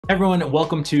Everyone,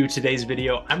 welcome to today's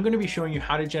video. I'm going to be showing you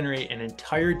how to generate an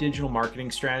entire digital marketing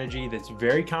strategy that's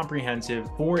very comprehensive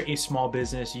for a small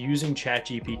business using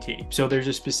ChatGPT. So there's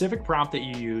a specific prompt that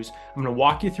you use. I'm going to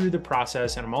walk you through the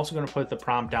process, and I'm also going to put the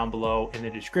prompt down below in the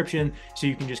description so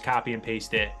you can just copy and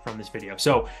paste it from this video.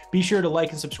 So be sure to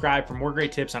like and subscribe for more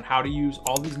great tips on how to use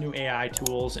all these new AI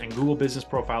tools and Google Business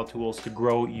Profile tools to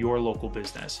grow your local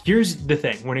business. Here's the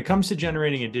thing. When it comes to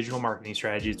generating a digital marketing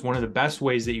strategy, it's one of the best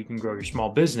ways that you can grow your small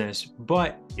business,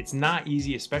 but it's not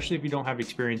easy, especially if you don't have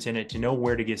experience in it, to know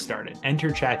where to get started.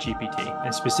 Enter ChatGPT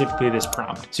and specifically this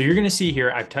prompt. So you're going to see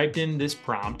here, I've typed in this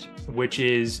prompt, which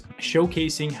is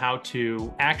showcasing how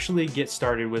to actually get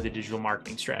started with a digital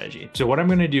marketing strategy. So what I'm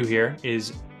going to do here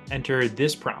is enter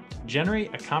this prompt: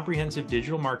 generate a comprehensive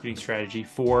digital marketing strategy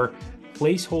for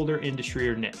placeholder industry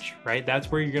or niche, right?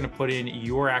 That's where you're going to put in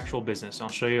your actual business. I'll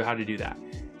show you how to do that.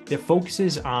 That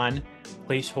focuses on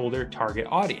placeholder target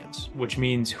audience, which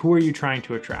means who are you trying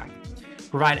to attract?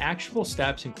 Provide actionable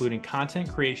steps, including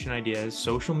content creation ideas,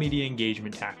 social media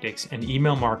engagement tactics, and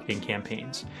email marketing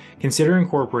campaigns. Consider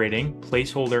incorporating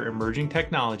placeholder emerging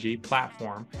technology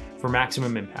platform for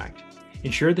maximum impact.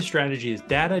 Ensure the strategy is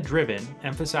data-driven,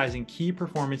 emphasizing key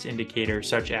performance indicators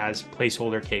such as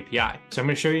placeholder KPI. So I'm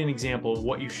going to show you an example of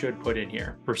what you should put in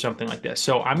here for something like this.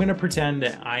 So I'm going to pretend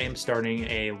that I am starting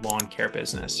a lawn care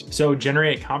business. So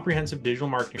generate a comprehensive digital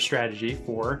marketing strategy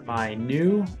for my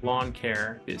new lawn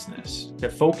care business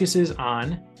that focuses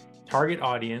on target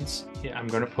audience. I'm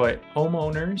going to put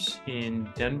homeowners in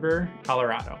Denver,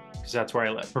 Colorado, because that's where I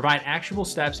live. Provide actionable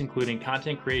steps, including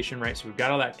content creation, right? So we've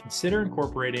got all that. Consider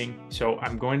incorporating. So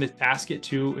I'm going to ask it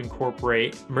to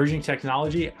incorporate emerging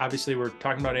technology. Obviously, we're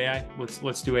talking about AI.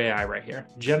 Let's do AI right here.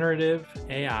 Generative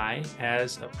AI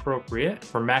as appropriate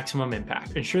for maximum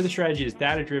impact. Ensure the strategy is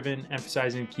data-driven,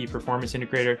 emphasizing key performance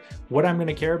indicator. What I'm going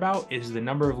to care about is the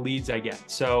number of leads I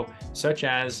get. So such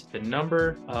as the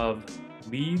number of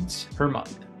leads per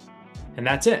month. And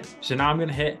that's it. So now I'm going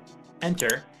to hit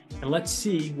enter. And let's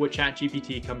see what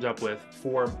ChatGPT comes up with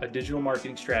for a digital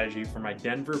marketing strategy for my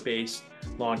Denver-based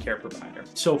lawn care provider.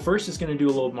 So first, it's going to do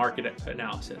a little market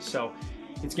analysis. So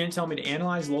it's going to tell me to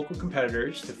analyze local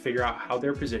competitors to figure out how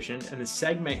they're positioned and to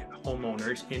segment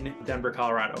homeowners in Denver,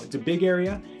 Colorado. It's a big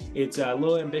area. It's a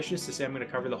little ambitious to say I'm going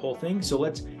to cover the whole thing. So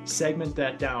let's segment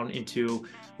that down into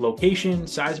location,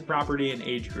 size of property, and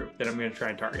age group that I'm going to try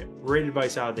and target. Great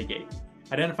advice out of the gate.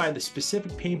 Identify the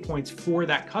specific pain points for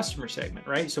that customer segment,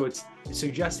 right? So it's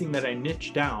suggesting that I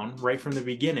niche down right from the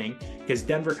beginning, because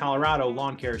Denver, Colorado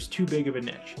lawn care is too big of a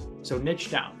niche. So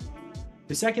niche down.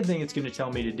 The second thing it's going to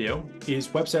tell me to do is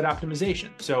website optimization.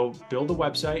 So build a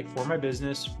website for my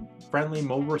business, friendly,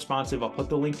 mobile responsive. I'll put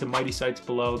the link to Mighty Sites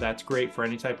below. That's great for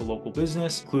any type of local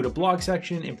business. Include a blog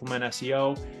section, implement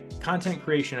SEO, content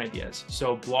creation ideas.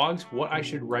 So blogs, what I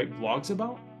should write blogs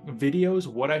about. Videos,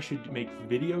 what I should make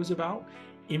videos about.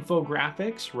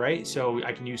 Infographics, right? So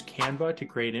I can use Canva to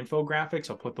create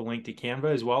infographics. I'll put the link to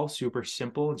Canva as well. Super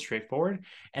simple and straightforward.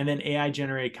 And then AI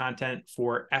generated content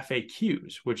for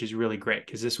FAQs, which is really great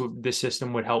because this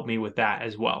system would help me with that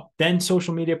as well. Then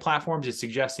social media platforms, it's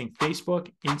suggesting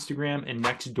Facebook, Instagram, and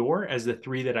Nextdoor as the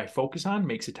three that I focus on.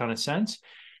 Makes a ton of sense.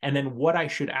 And then what I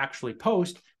should actually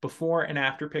post: before and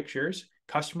after pictures,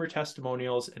 customer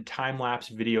testimonials, and time-lapse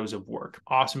videos of work.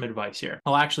 Awesome advice here.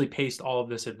 I'll actually paste all of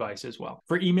this advice as well.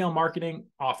 For email marketing,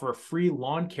 offer a free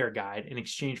lawn care guide in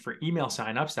exchange for email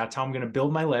signups. That's how I'm going to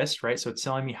build my list, right? So it's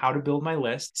telling me how to build my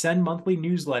list. Send monthly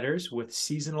newsletters with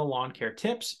seasonal lawn care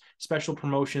tips, special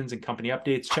promotions, and company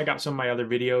updates. Check out some of my other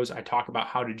videos. I talk about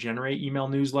how to generate email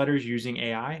newsletters using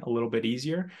AI a little bit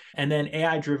easier. And then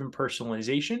AI-driven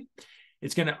personalization.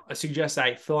 It's going to suggest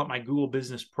I fill out my Google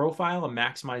Business Profile and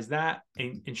maximize that,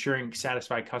 ensuring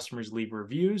satisfied customers leave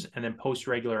reviews, and then post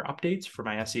regular updates for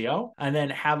my SEO. And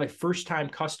then have a first-time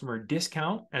customer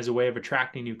discount as a way of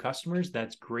attracting new customers.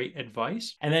 That's great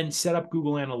advice. And then set up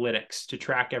Google Analytics to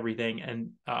track everything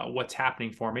and what's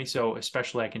happening for me. So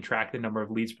especially I can track the number of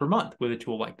leads per month with a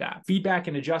tool like that. Feedback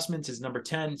and adjustments is number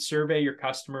 10. Survey your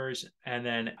customers and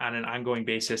then on an ongoing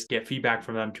basis, get feedback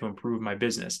from them to improve my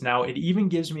business. Now, it even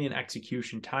gives me an execution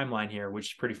timeline here, which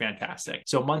is pretty fantastic.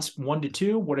 So months 1 to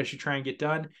 2, what I should try and get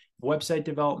done: website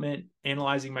development,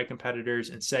 analyzing my competitors,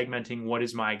 and segmenting what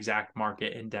is my exact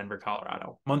market in Denver,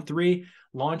 Colorado. Month 3,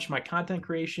 launch my content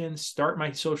creation, start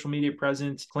my social media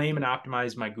presence, claim and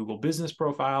optimize my Google Business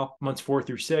Profile. Months 4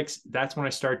 through 6, that's when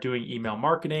I start doing email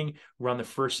marketing, run the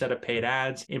first set of paid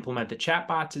ads, implement the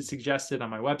chatbots as suggested on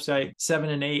my website. 7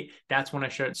 and 8, that's when I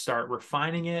should start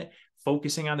refining it,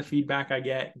 focusing on the feedback I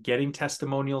get, getting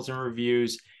testimonials and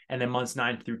reviews, and then months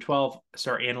 9 through 12,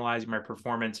 start analyzing my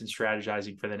performance and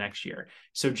strategizing for the next year.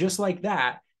 So just like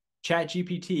that,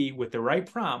 ChatGPT, with the right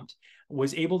prompt,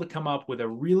 was able to come up with a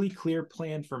really clear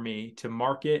plan for me to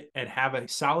market and have a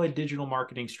solid digital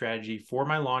marketing strategy for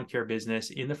my lawn care business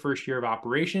in the first year of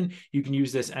operation. You can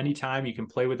use this anytime. You can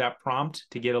play with that prompt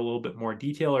to get a little bit more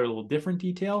detail or a little different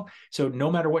detail. So no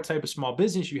matter what type of small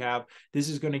business you have, this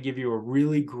is going to give you a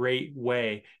really great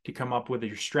way to come up with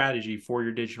your strategy for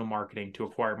your digital marketing to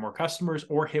acquire more customers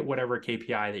or hit whatever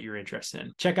KPI that you're interested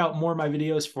in. Check out more of my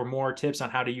videos for more tips on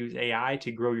how to use AI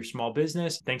to grow your small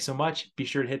business. Thanks so much. Be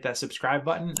sure to hit that subscribe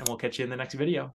button, and we'll catch you in the next video.